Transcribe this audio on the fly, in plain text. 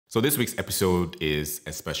So this week's episode is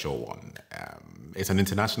a special one. It's an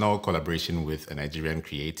international collaboration with a Nigerian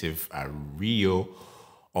creative, Rio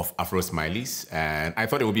of Afro Smileys. And I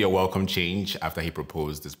thought it would be a welcome change after he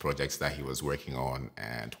proposed this project that he was working on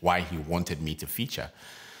and why he wanted me to feature.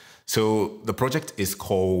 So the project is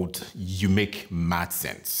called You Make Mad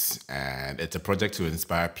Sense. And it's a project to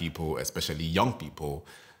inspire people, especially young people,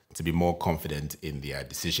 to be more confident in their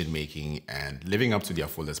decision-making and living up to their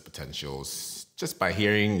fullest potentials just by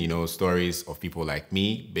hearing, stories of people like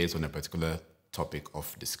me based on a particular topic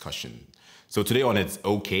of discussion. So today on It's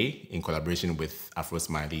Okay, in collaboration with Afro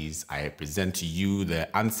Smileys, I present to you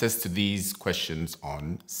the answers to these questions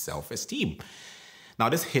on self-esteem. Now,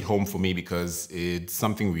 this hit home for me because it's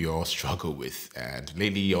something we all struggle with. And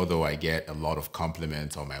lately, although I get a lot of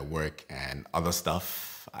compliments on my work and other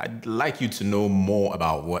stuff, I'd like you to know more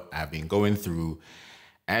about what I've been going through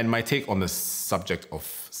and my take on the subject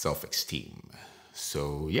of self-esteem.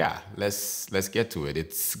 So yeah, let's get to it.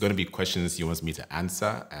 It's going to be questions you want me to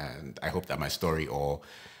answer, and I hope that my story or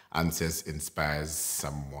answers inspires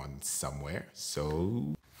someone somewhere.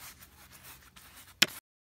 So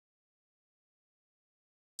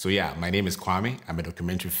yeah, my name is Kwame. I'm a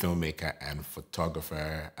documentary filmmaker and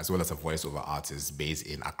photographer, as well as a voiceover artist based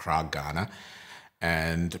in Accra, Ghana.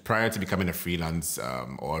 And prior to becoming a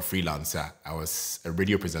freelancer, I was a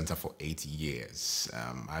radio presenter for 8 years.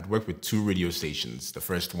 I'd worked with 2 radio stations. The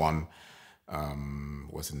first one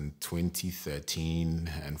was in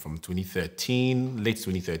 2013, and from late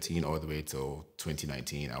 2013, all the way till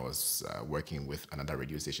 2019, I was working with another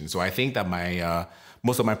radio station. So I think that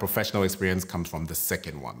most of my professional experience comes from the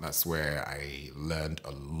second one. That's where I learned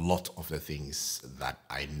a lot of the things that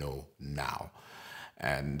I know now.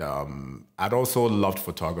 And I'd also loved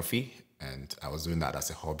photography, and I was doing that as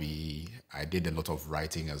a hobby. I did a lot of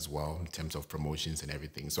writing as well in terms of promotions and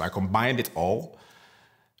everything. So I combined it all,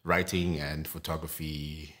 writing and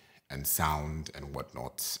photography and sound and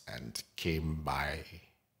whatnot, and came by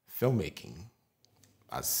filmmaking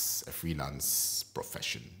as a freelance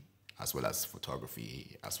profession, as well as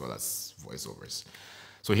photography, as well as voiceovers.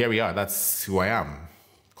 So here we are. That's who I am.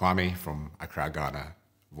 Kwame from Accra, Ghana.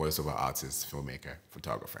 Voiceover artist, filmmaker,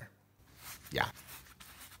 photographer. Yeah.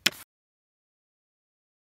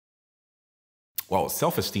 Well,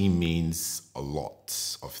 self-esteem means a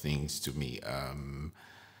lot of things to me.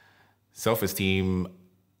 Self-esteem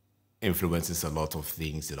influences a lot of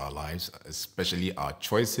things in our lives, especially our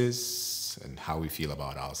choices and how we feel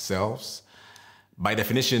about ourselves. By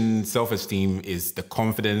definition, self-esteem is the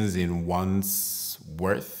confidence in one's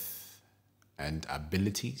worth and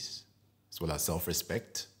abilities, as well as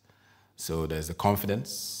self-respect. So there's the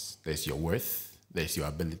confidence, there's your worth, there's your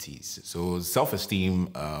abilities. So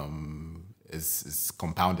self-esteem is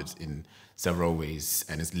compounded in several ways,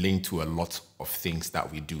 and it's linked to a lot of things that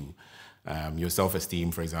we do. Your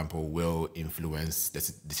self-esteem, for example, will influence the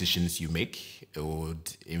decisions you make. It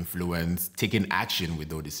would influence taking action with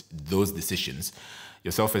those decisions.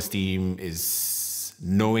 Your self-esteem is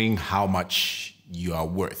knowing how much you are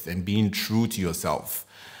worth and being true to yourself.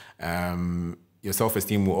 Your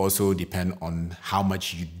self-esteem will also depend on how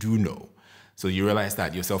much you do know. So you realize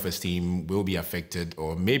that your self-esteem will be affected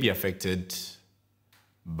or may be affected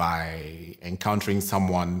by encountering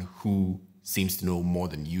someone who seems to know more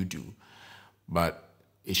than you do. But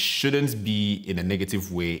it shouldn't be in a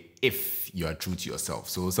negative way if you are true to yourself.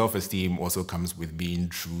 So self-esteem also comes with being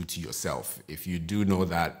true to yourself. If you do know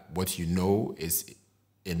that what you know is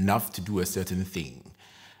enough to do a certain thing,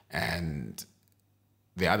 and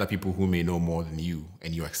there are other people who may know more than you,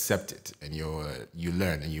 and you accept it, and you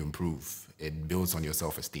learn and you improve. It builds on your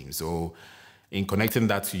self-esteem. So in connecting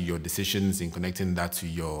that to your decisions, in connecting that to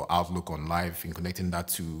your outlook on life, in connecting that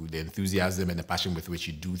to the enthusiasm and the passion with which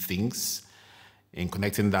you do things, in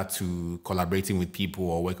connecting that to collaborating with people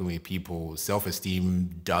or working with people, self-esteem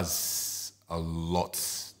does a lot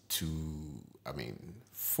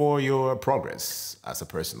for your progress as a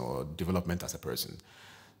person or development as a person.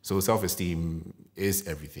 So self-esteem is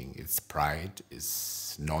everything. It's pride,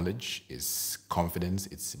 it's knowledge, it's confidence,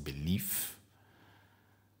 it's belief.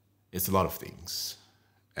 It's a lot of things.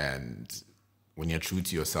 And when you're true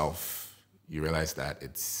to yourself, you realize that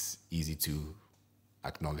it's easy to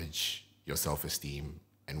acknowledge your self-esteem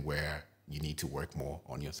and where you need to work more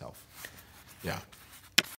on yourself. Yeah.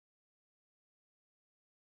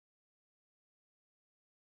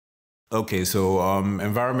 Okay, so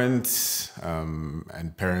environment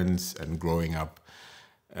and parents and growing up.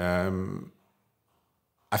 I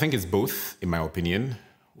think it's both, in my opinion,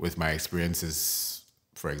 with my experiences,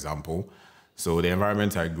 for example. So the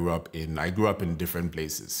environment I grew up in different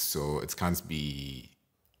places. So it can't be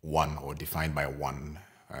one or defined by one.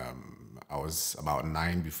 I was about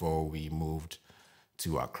 9 before we moved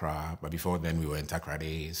to Accra, but before then we were in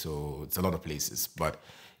Takrade, so it's a lot of places. But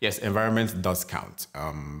yes, environment does count.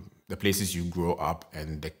 The places you grow up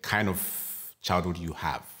and the kind of childhood you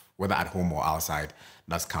have, whether at home or outside,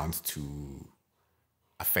 does count to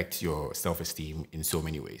affect your self-esteem in so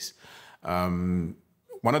many ways.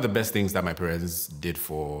 One of the best things that my parents did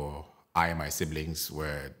for I and my siblings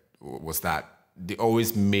was that they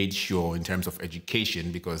always made sure in terms of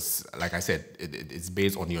education, because like I said, it's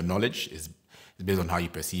based on your knowledge, it's based on how you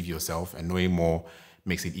perceive yourself, and knowing more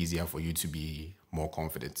makes it easier for you to be more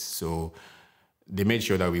confident. So they made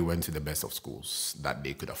sure that we went to the best of schools that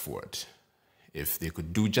they could afford. If they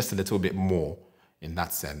could do just a little bit more in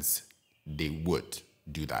that sense, they would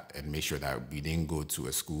do that and make sure that we didn't go to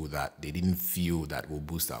a school that they didn't feel that will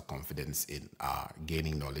boost our confidence in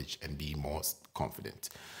gaining knowledge and being more confident.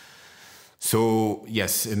 So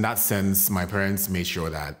yes, in that sense, my parents made sure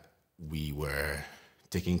that we were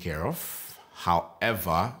taken care of.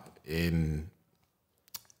 However, in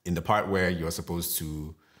the part where you're supposed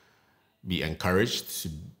to be encouraged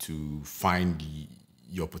to find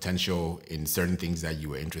your potential in certain things that you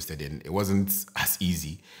were interested in, it wasn't as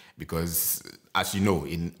easy because, as you know,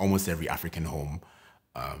 in almost every African home,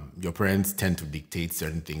 your parents tend to dictate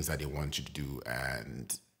certain things that they want you to do,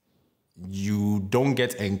 and you don't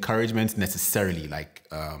get encouragement necessarily, like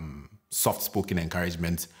soft-spoken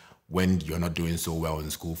encouragement when you're not doing so well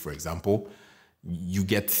in school, for example. You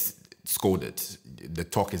get scolded. The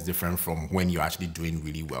talk is different from when you're actually doing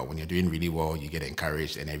really well. When you're doing really well, you get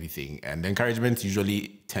encouraged and everything. And the encouragement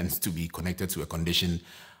usually tends to be connected to a condition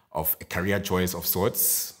of a career choice of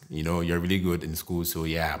sorts. You know, you're really good in school, so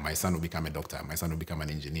yeah, my son will become a doctor, my son will become an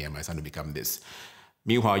engineer, my son will become this.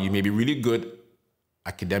 Meanwhile, you may be really good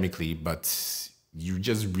academically, but you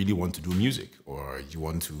just really want to do music, or you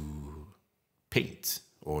want to paint,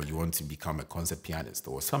 or you want to become a concert pianist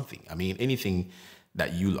or something. I mean, anything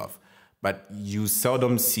that you love. But you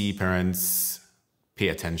seldom see parents pay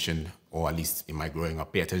attention, or at least in my growing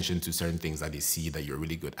up, pay attention to certain things that they see that you're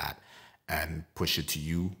really good at and push it to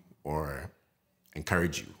you or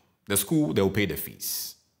encourage you. The school, they'll pay the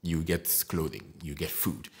fees. You get clothing, you get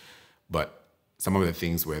food. But some of the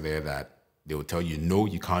things were there that they will tell you, no,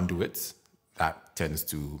 you can't do it. That tends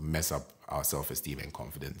to mess up our self-esteem and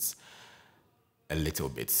confidence a little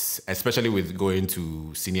bit, especially with going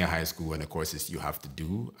to senior high school and the courses you have to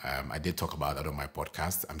do. I did talk about that on my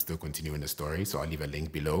podcast. I'm still continuing the story, so I'll leave a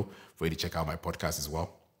link below for you to check out my podcast as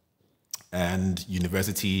well. And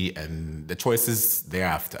university and the choices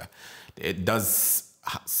thereafter. It does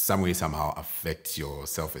some way, somehow affect your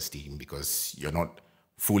self-esteem because you're not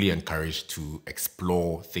fully encouraged to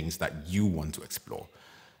explore things that you want to explore.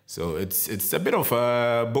 So it's a bit of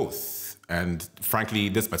both. And frankly,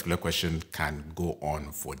 this particular question can go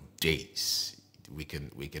on for days. We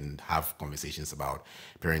can have conversations about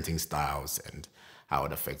parenting styles and how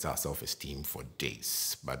it affects our self-esteem for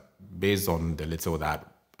days. But based on the little that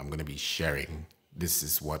I'm going to be sharing, this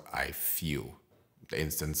is what I feel the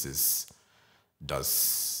instances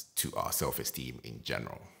does to our self-esteem in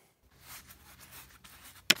general.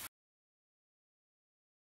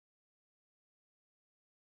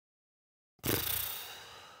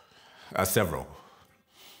 Several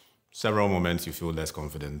moments you feel less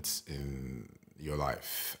confident in your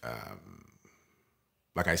life.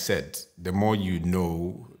 Like I said, the more you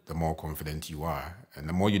know, the more confident you are. And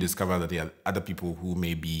the more you discover that there are other people who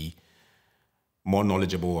may be more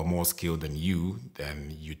knowledgeable or more skilled than you,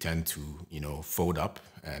 then you tend to, fold up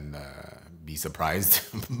and be surprised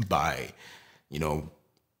by,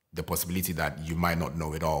 the possibility that you might not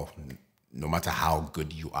know it all, no matter how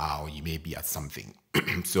good you are, or you may be at something.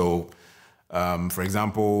 So, for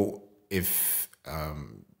example, if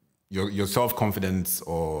your self-confidence,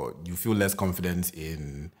 or you feel less confident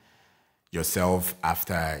in yourself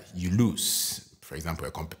after you lose, for example,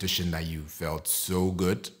 a competition that you felt so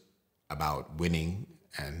good about winning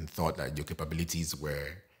and thought that your capabilities were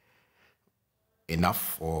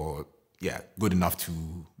enough, or good enough to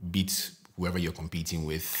beat whoever you're competing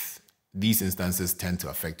with. These instances tend to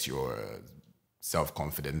affect your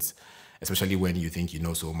self-confidence, especially when you think you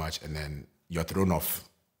know so much and then you're thrown off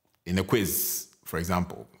in a quiz, for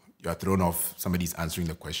example. You're thrown off, somebody's answering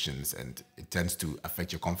the questions, and it tends to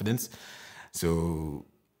affect your confidence. So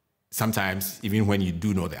sometimes, even when you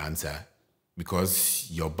do know the answer, because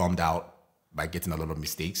you're bummed out by getting a lot of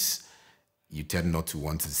mistakes, you tend not to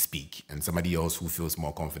want to speak. And somebody else who feels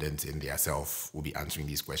more confident in their self will be answering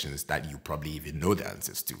these questions that you probably even know the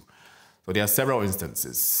answers to. So there are several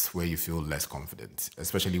instances where you feel less confident,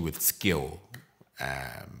 especially with skill.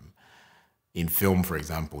 In film, for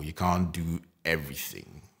example, you can't do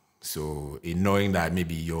everything. So in knowing that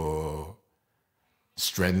maybe your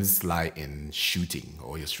strengths lie in shooting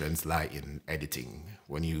or your strengths lie in editing,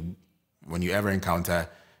 when you ever encounter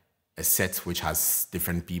a set which has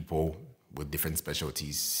different people with different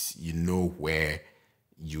specialties, you know where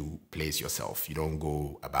you place yourself. You don't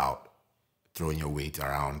go about throwing your weight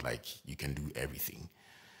around like you can do everything.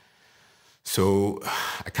 So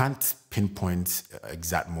I can't pinpoint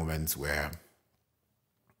exact moments where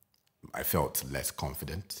I felt less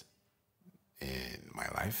confident in my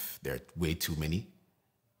life. There are way too many,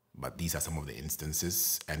 but these are some of the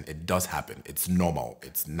instances, and it does happen. It's normal,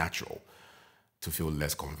 it's natural to feel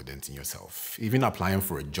less confident in yourself. Even applying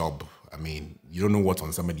for a job, I mean, you don't know what's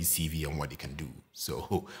on somebody's CV and what they can do.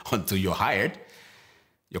 So until you're hired,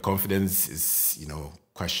 your confidence is,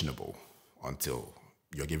 questionable until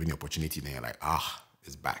you're given the opportunity and you're like,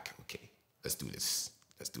 it's back. Okay, let's do this.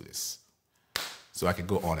 Let's do this. So I could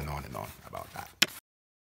go on and on and on about that.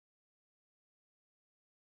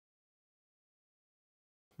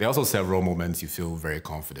 There are also several moments you feel very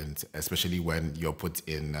confident, especially when you're put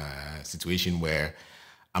in a situation where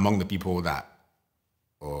among the people that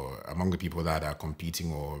are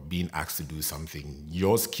competing or being asked to do something,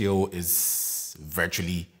 your skill is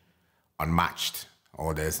virtually unmatched,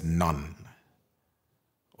 or there's none,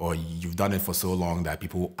 or you've done it for so long that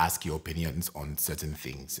people ask your opinions on certain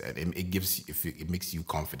things, and it makes you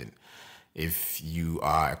confident. If you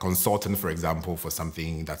are a consultant, for example, for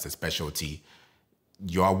something that's a specialty,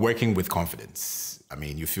 you are working with confidence. I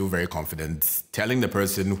mean, you feel very confident telling the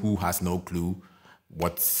person who has no clue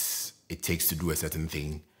what it takes to do a certain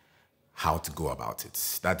thing, how to go about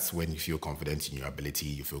it. That's when you feel confident in your ability,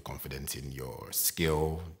 you feel confident in your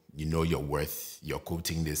skill, you know your worth, you're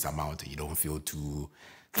quoting this amount and you don't feel too,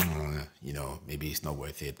 maybe it's not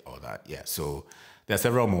worth it or that. Yeah, so there are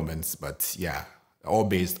several moments, but yeah, all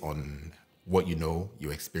based on what you know,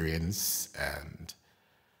 your experience, and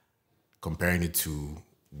comparing it to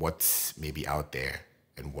what's maybe out there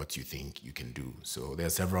and what you think you can do. So there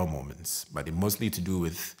are several moments, but it mostly to do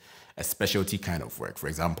with a specialty kind of work. For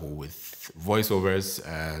example, with voiceovers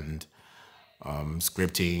and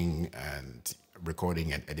scripting and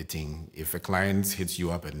recording and editing. If a client hits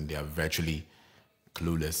you up and they are virtually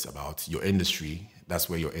clueless about your industry, that's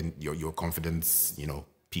where your confidence,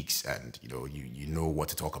 peaks, and you know what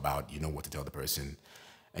to talk about, you know what to tell the person.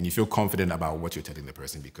 And you feel confident about what you're telling the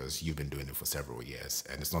person because you've been doing it for several years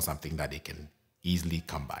and it's not something that they can easily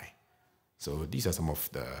come by. So these are some of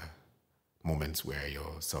the moments where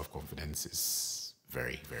your self-confidence is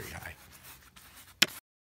very, very high.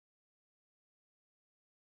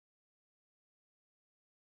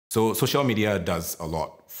 So social media does a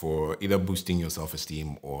lot for either boosting your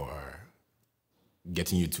self-esteem or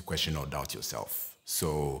getting you to question or doubt yourself.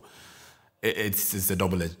 So it's a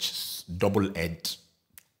double-edged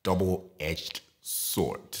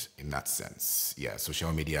sword in that sense. Yeah,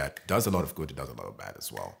 social media does a lot of good, it does a lot of bad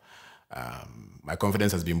as well. My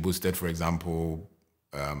confidence has been boosted, for example,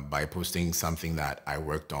 by posting something that I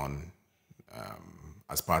worked on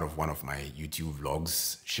as part of one of my YouTube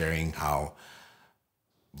vlogs, sharing how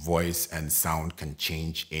voice and sound can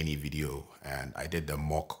change any video. And I did the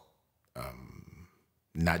mock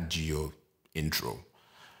Nat Geo intro.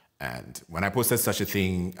 And when I posted such a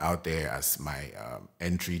thing out there as my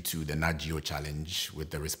entry to the Nat Geo challenge,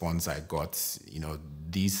 with the response I got,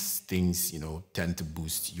 these things, tend to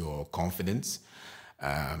boost your confidence.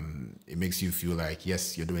 It makes you feel like,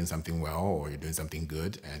 yes, you're doing something well or you're doing something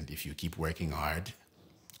good. And if you keep working hard,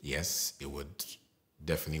 yes, it would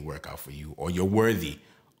definitely work out for you, or you're worthy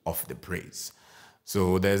of the praise.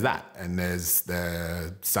 So there's that. And there's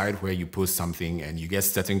the side where you post something and you get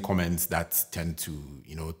certain comments that tend to,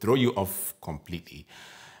 throw you off completely.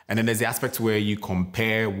 And then there's the aspect where you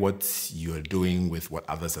compare what you're doing with what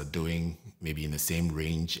others are doing, maybe in the same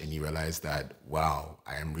range, and you realize that, wow,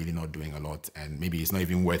 I am really not doing a lot. And maybe it's not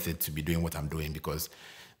even worth it to be doing what I'm doing because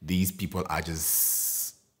these people are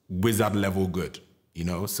just wizard level good,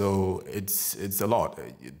 So it's a lot.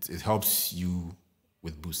 It helps you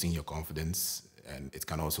with boosting your confidence, and it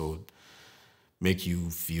can also make you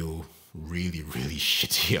feel really, really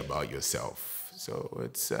shitty about yourself. So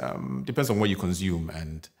it's depends on what you consume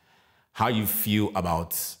and how you feel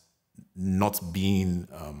about not being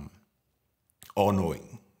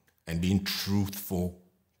all-knowing and being truthful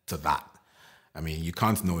to that. I mean, you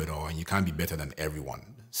can't know it all and you can't be better than everyone.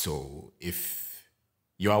 So if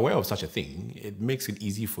you're aware of such a thing, it makes it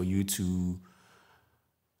easy for you to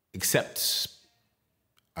accept,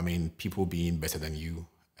 people being better than you,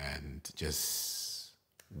 and just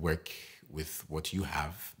work with what you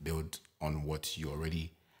have, build on what you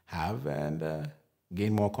already have, and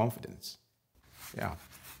gain more confidence. Yeah.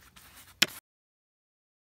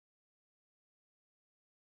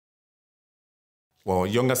 Well,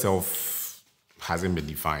 younger self hasn't been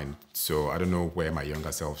defined, so I don't know where my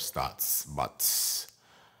younger self starts, but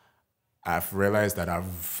I've realized that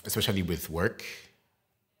especially with work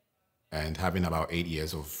and having about 8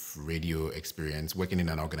 years of radio experience, working in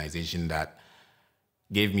an organization that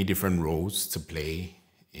gave me different roles to play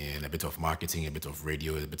in a bit of marketing, a bit of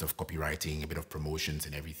radio, a bit of copywriting, a bit of promotions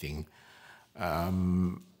and everything.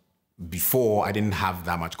 Before, I didn't have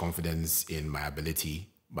that much confidence in my ability,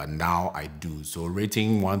 but now I do. So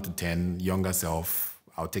rating 1 to 10, younger self,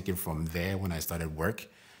 I'll take it from there when I started work.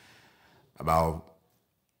 About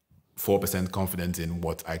 4% confidence in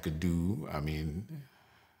what I could do. I mean,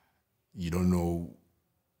 you don't know.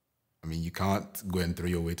 I mean, you can't go and throw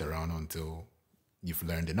your weight around until you've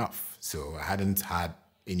learned enough. So I hadn't had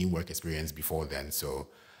any work experience before then. So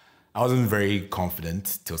I wasn't very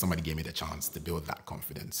confident till somebody gave me the chance to build that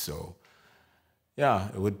confidence. So yeah,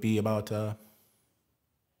 it would be about,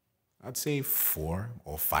 I'd say 4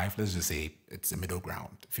 or 5. Let's just say it's a middle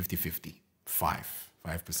ground, 50-50,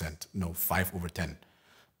 5%. No, 5 over 10.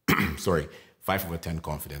 Sorry, 5 over 10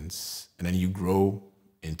 confidence. And then you grow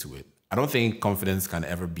into it. I don't think confidence can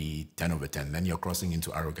ever be 10 over 10. Then you're crossing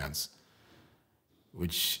into arrogance,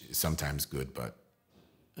 which is sometimes good, but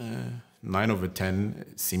 9 over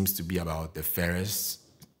 10 seems to be about the fairest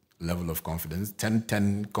level of confidence.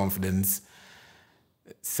 10 confidence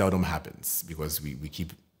seldom happens because we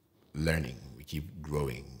keep learning, we keep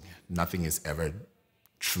growing. Nothing is ever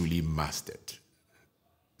truly mastered.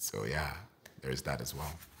 So yeah, there's that as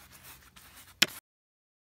well.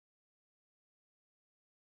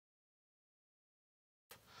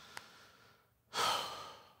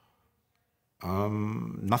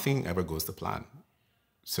 Nothing ever goes to plan.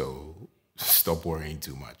 So stop worrying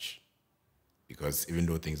too much, because even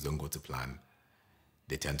though things don't go to plan,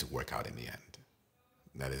 they tend to work out in the end.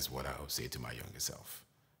 That is what I would say to my younger self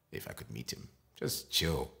if I could meet him. Just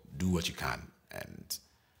chill, do what you can, and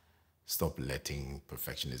stop letting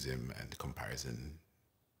perfectionism and comparison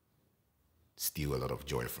steal a lot of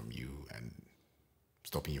joy from you and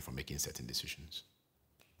stopping you from making certain decisions.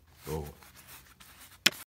 Go.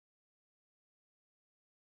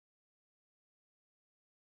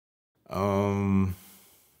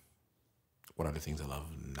 What are the things I love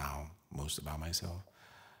now most about myself?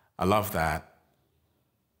 I love that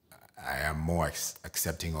I am more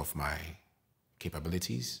accepting of my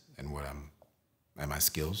capabilities and and my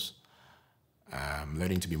skills. I'm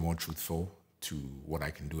learning to be more truthful to what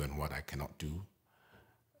I can do and what I cannot do.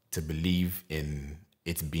 To believe in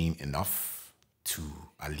it being enough to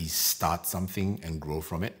at least start something and grow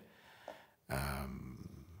from it.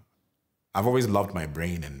 I've always loved my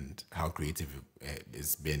brain and how creative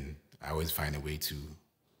it's been. I always find a way to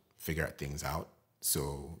figure things out.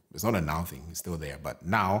 So it's not a now thing, it's still there. But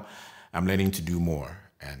now I'm learning to do more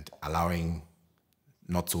and allowing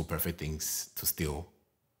not so perfect things to still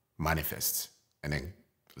manifest and then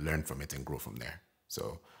learn from it and grow from there.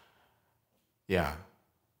 So yeah,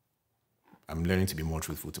 I'm learning to be more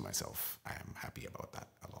truthful to myself. I am happy about that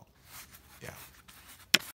a lot. Yeah.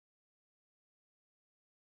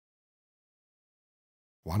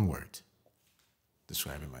 One word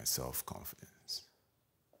describing my self-confidence.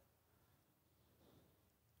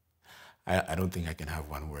 I don't think I can have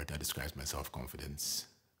one word that describes my self-confidence.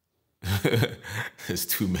 There's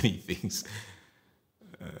too many things.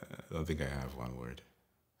 I don't think I have one word.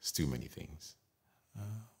 It's too many things.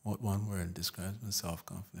 What one word describes my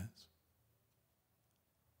self-confidence?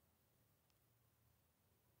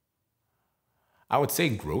 I would say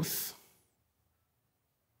growth.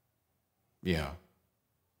 Yeah.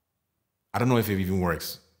 I don't know if it even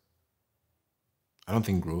works. I don't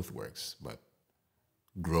think growth works, but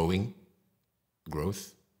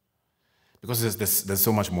growth, because there's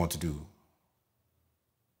so much more to do.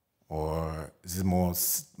 Or is it more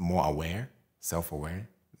aware, self-aware?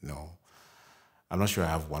 No, I'm not sure I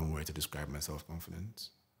have one word to describe my self-confidence,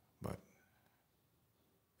 but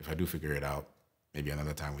if I do figure it out, maybe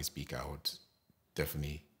another time we speak, I would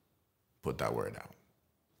definitely put that word out.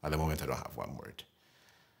 At the moment, I don't have one word.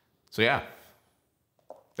 So yeah,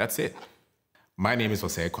 that's it. My name is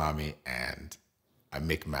Jose Kwame, and I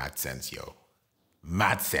make mad sense, yo.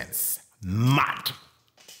 Mad sense. Mad.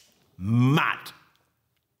 Mad.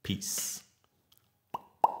 Peace.